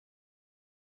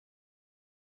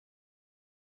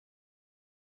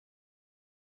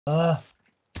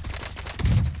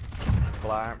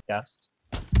Alarm. Gassed.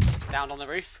 Down on the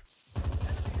roof.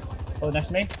 Oh, next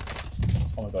to me.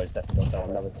 Oh my god, he's definitely got that.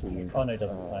 Another team. Oh no, he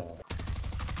doesn't. Nice.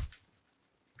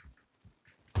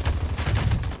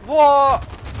 What?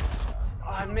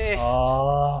 I missed.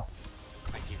 Ah.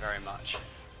 Thank you very much.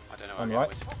 I don't know where On I'm the going right.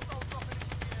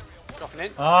 with. Dropping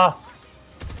in. Ah.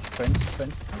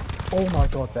 Friends. Oh my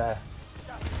god, there.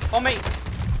 On me.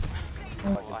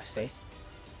 Oh, Oh, I see.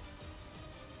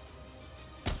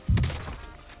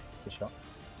 Good shot.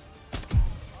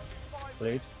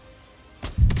 Bleed.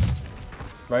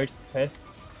 Road, here.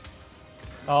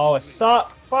 Oh, it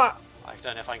sucked! Fuck! I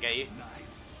don't know if I can get you.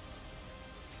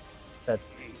 Dead.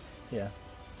 Yeah.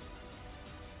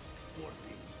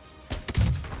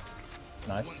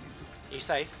 Nice. You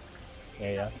safe?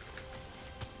 Yeah.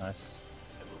 Nice.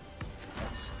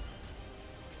 Nice.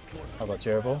 How about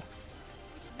durable?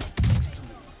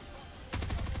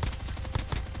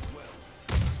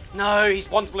 No,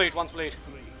 one's blued, one's blued.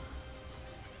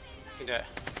 You can do it.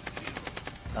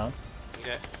 No. You can do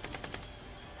it.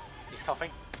 He's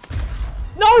coughing.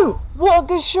 No! What a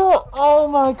good shot! Oh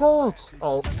my god!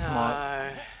 Oh No.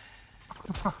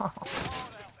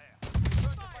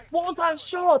 What was that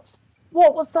shot?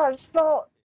 What was that shot?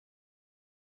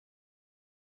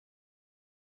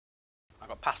 I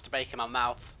got pasta bake in my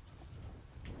mouth.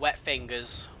 Wet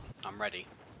fingers. I'm ready.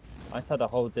 I just had a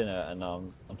whole dinner and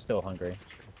I'm still hungry.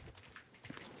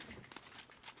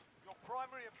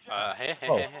 Here.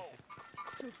 Oh.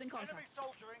 Troops in contact.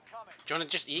 Do you want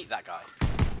to just eat that guy?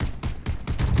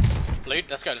 Blued,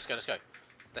 let's go.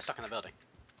 They're stuck in the building.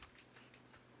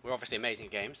 We're obviously amazing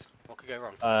at games. What could go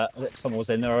wrong? Someone was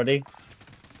in there already.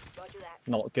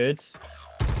 Not good.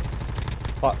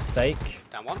 Fuck's sake.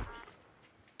 Down one.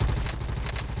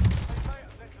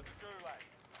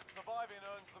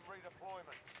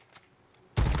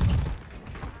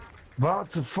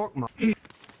 What the fuck, man?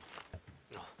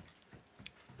 Oh.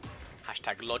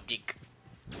 Hashtag logic.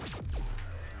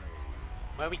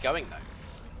 Where are we going though?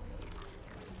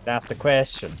 That's the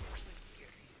question.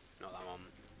 Not that one.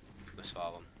 This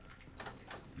far one.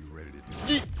 You ready to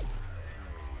do it?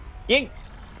 Ying!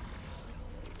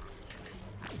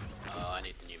 Oh, I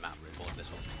need the new map for this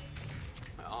one.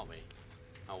 Where are we?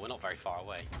 Oh, we're not very far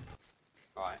away.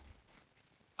 Right.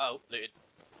 Oh, looted.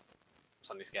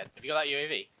 Suddenly scared. Have you got that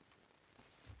UAV?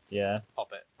 Yeah.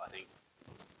 Pop it, I think.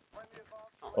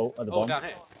 Oh, at the Oh, bottom. down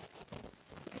here.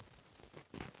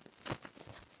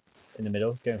 In the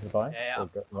middle, going for the buy. Yeah, Or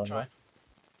go- I'm run trying. right.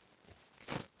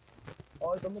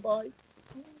 Oh, it's on the buy.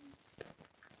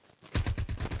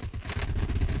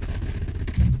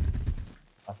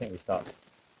 I think we start.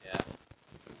 Yeah.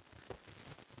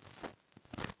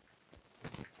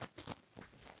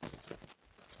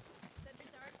 Sentry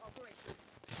turret operation.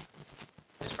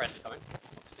 His friend's coming,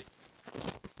 obviously.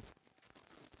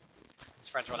 His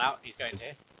friend's run out, he's going to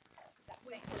here.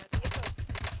 Wait,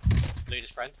 Loot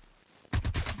his friend.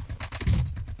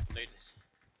 Loot his.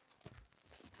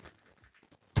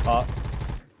 Ah.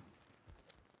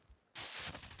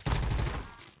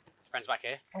 Friend's back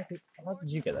here. How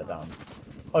did you get that down?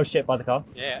 Oh shit, by the car.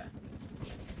 Yeah.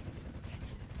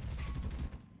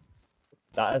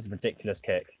 That is a ridiculous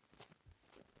kick.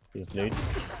 He's glued.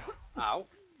 Ow.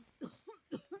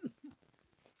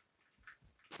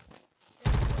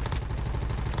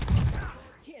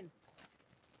 Kin. Do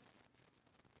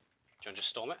you want to just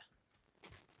storm it?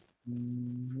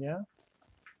 Yeah.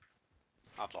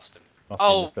 I've lost him. Must be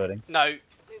in Oh, this building. no.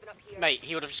 Mate,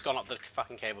 he would have just gone up the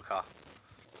fucking cable car.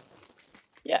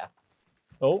 Yeah.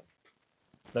 Oh.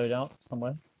 Low down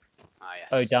somewhere. Ah, yes.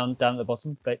 Oh, down at the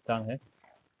bottom. Down here.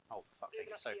 Oh, fuck's sake,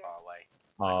 it's so far away.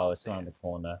 Oh, it's around the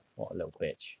corner. What a little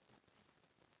bitch.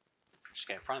 Just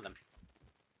get in front of them.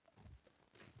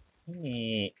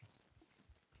 Yes.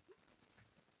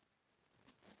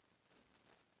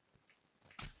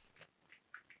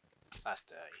 That's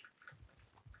dirty.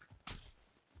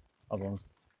 Other ones.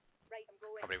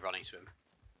 Probably running to him.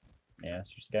 Yeah,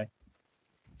 let's just go.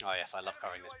 Oh yes, I love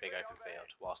covering this big open field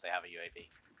whilst they have a UAV.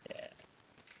 Yeah.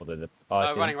 Although the I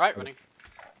Oh, see running them. right, running.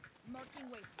 Marking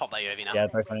waypoint. Pop that UAV now. Yeah,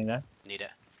 both running there. Need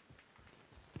it.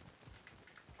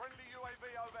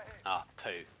 Ah,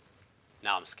 poo.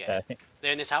 Now I'm scared. Yeah, I think.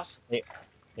 They're in this house? Yeah.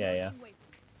 Marking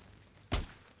waypoint.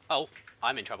 Oh,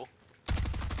 I'm in trouble.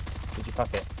 Did you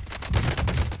fuck it?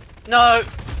 No!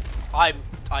 I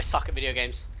suck at video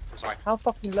games. I'm sorry. How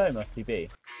fucking low must he be?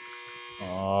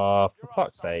 Oh, for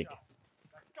fuck's sake.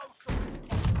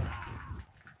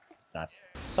 Nice.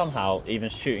 Somehow, even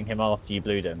shooting him after you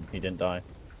blew him, he didn't die.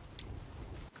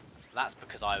 That's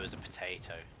because I was a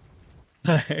potato.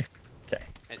 Okay.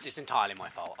 It's entirely my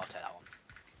fault, I'll take that one.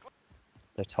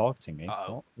 They're targeting me.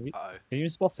 Uh-oh. What? Have you, Uh-oh. have you been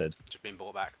spotted? Just been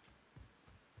brought back.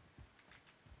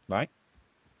 Right?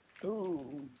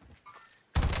 Ooh.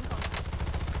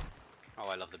 Oh,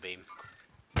 I love the beam.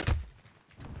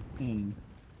 Hmm.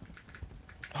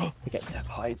 Oh, we get there,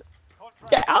 hide.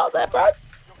 Get out of there, bro! Out of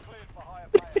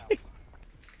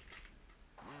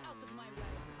my way.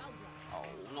 I'll drive. Oh,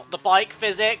 not the bike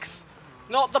physics!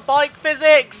 Not the bike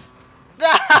physics! No!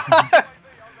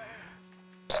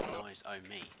 Noise, oh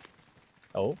me.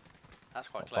 Oh, That's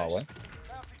quite far close.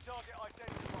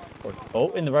 away.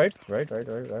 Oh, in the road. Road.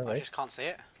 I just can't see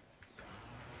it.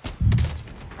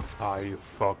 Are you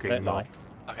fucking Don't lie.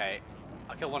 Okay,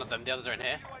 I killed one of them, the others are in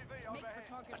here. Make for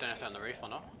target I don't know if they're on the roof or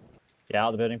not. Yeah, out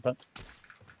of the building front.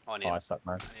 Oh, I need, Oh, I suck,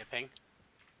 man. I need a ping.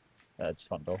 Just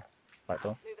front door. Back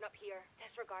door. Moving up here.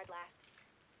 Disregard last.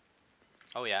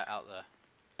 Oh yeah, out there.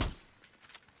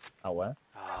 Out where?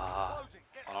 Ah,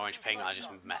 on orange ping, I just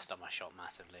messed up my shot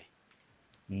massively.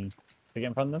 Hmm. We get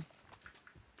in front of them?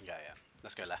 Yeah, yeah.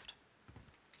 Let's go left.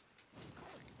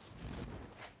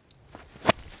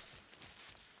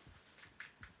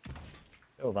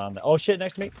 Go around there. Oh shit,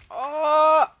 next to me.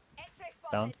 Oh!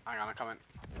 Down. Hang on, I'm coming.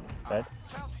 Dead.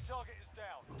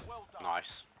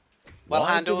 Nice. Well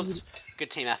Why handled. didn't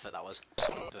Good team effort that was.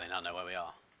 Do they not know where we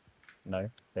are? No,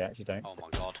 they actually don't. Oh my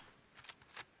god.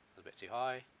 A bit too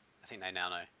high. I think they now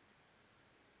know.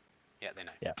 Yeah, they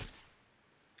know. Yeah.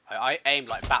 I aimed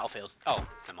like battlefields. Oh,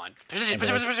 never mind. Precision.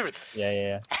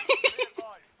 Yeah.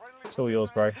 It's all yours,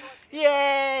 bro.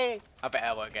 Yay! I bet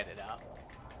I won't get it now.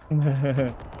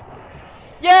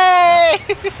 Yay!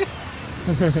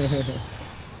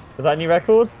 Is that a new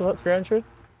record? So that's 300?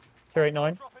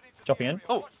 289? Dropping in?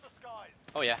 Oh!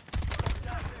 Oh yeah.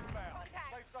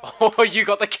 Oh, you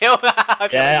got the kill!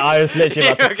 Yeah, I was literally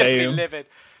about to You're gonna be boom. livid.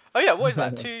 Oh yeah, what is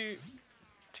that? Two...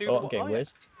 Oh, I'm getting yeah.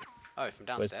 whizzed. Oh, from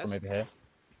Whizzed downstairs? from over here.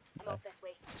 I'm off this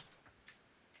way.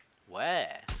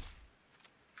 Where?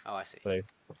 Oh, I see. Blue.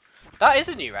 That is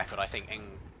a new record, I think, in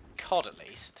COD at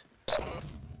least. Oh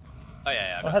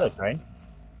yeah, Oh, hello, train.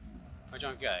 Where'd you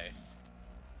want to go?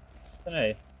 Don't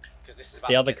know. Because this is about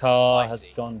The to other get car has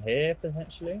spicy. gone here,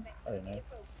 potentially? I don't know.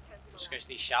 Just go to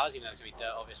these showers, even though it's going to be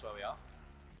dirt obvious where we are.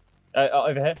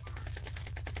 Over here.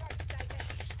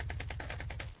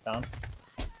 Down.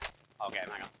 Oh, okay,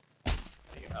 hang on. There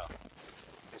you go. Oh.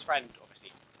 His friend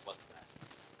obviously wasn't there.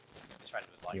 His friend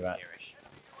was like You right. here-ish.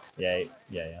 Yeah.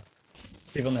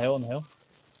 People on the hill,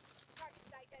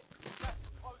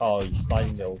 Oh, you're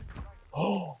sliding the old...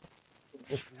 Oh!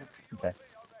 Okay.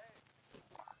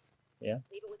 Yeah.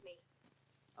 Leave it with me.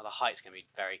 Oh, the height's going to be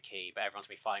very key, but everyone's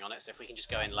going to be fighting on it, so if we can just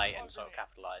go in late and sort of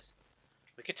capitalise.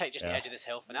 We could take just the Yeah. edge of this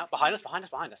hill for now. Behind us!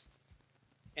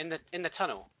 In the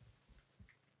tunnel.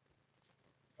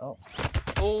 Oh.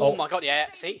 Oh my god, yeah,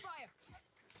 see?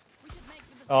 We should make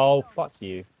for the safe Oh, zone. fuck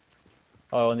you.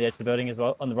 Oh, on the edge of the building as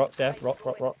well. On the rock there. Rock.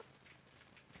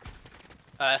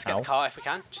 Let's get Ow. the car if we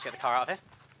can. Just get the car out of here.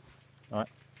 Alright.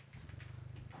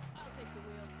 I'll take the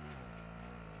wheel.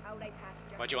 Out I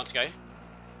passenger. Where do you want to go?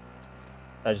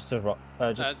 Just a rock.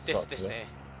 Just This rock here.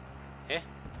 Here?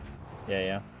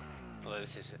 Yeah. Although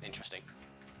this is interesting.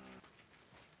 Do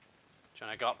you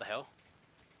want to go up the hill?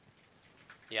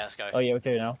 Yeah, let's go. Oh, yeah, we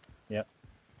do now. Yep.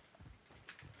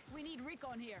 We need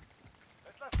recon here.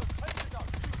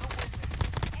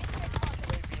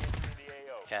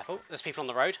 Careful, there's people on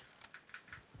the road.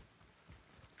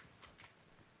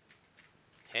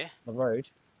 Here? The road.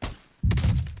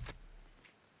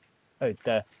 Oh,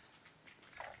 there.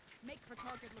 Make for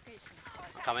target location.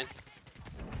 Coming.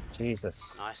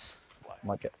 Jesus. Nice.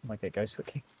 Might get ghost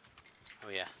quickly. Oh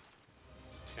yeah.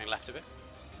 Just going left a bit.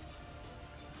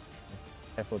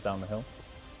 Careful down the hill.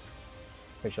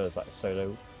 Pretty sure there's like a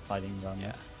solo hiding around Yeah.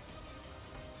 there.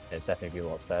 There's definitely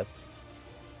people upstairs.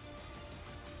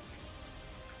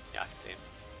 Yeah, I can see him.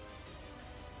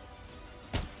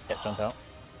 Get jumped out.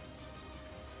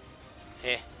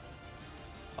 Here.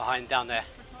 Behind, down there.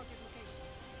 For target location.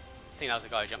 I think that was the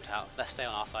guy who jumped out. Let's stay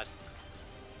on our side.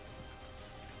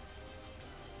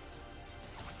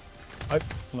 Oh,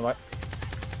 on the right.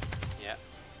 Yeah.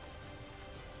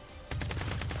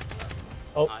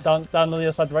 Oh, Nice. down on the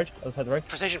other side of the road. Other side of the road.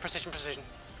 Precision.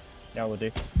 Yeah, we'll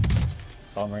do.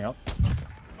 So I'm ring up.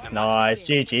 Never mind. Nice,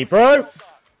 GG, bro.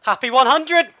 Happy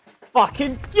 100!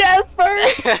 Fucking yes, bro.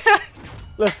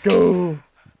 Let's go.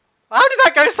 How did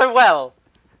that go so well?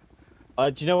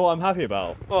 Do you know what I'm happy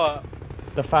about? What?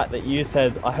 The fact that you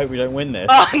said, I hope we don't win this.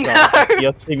 Oh, So no.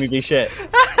 You're seeing me be shit.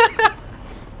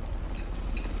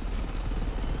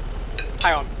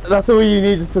 Hang on. That's all you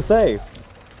needed to say.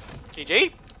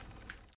 GG?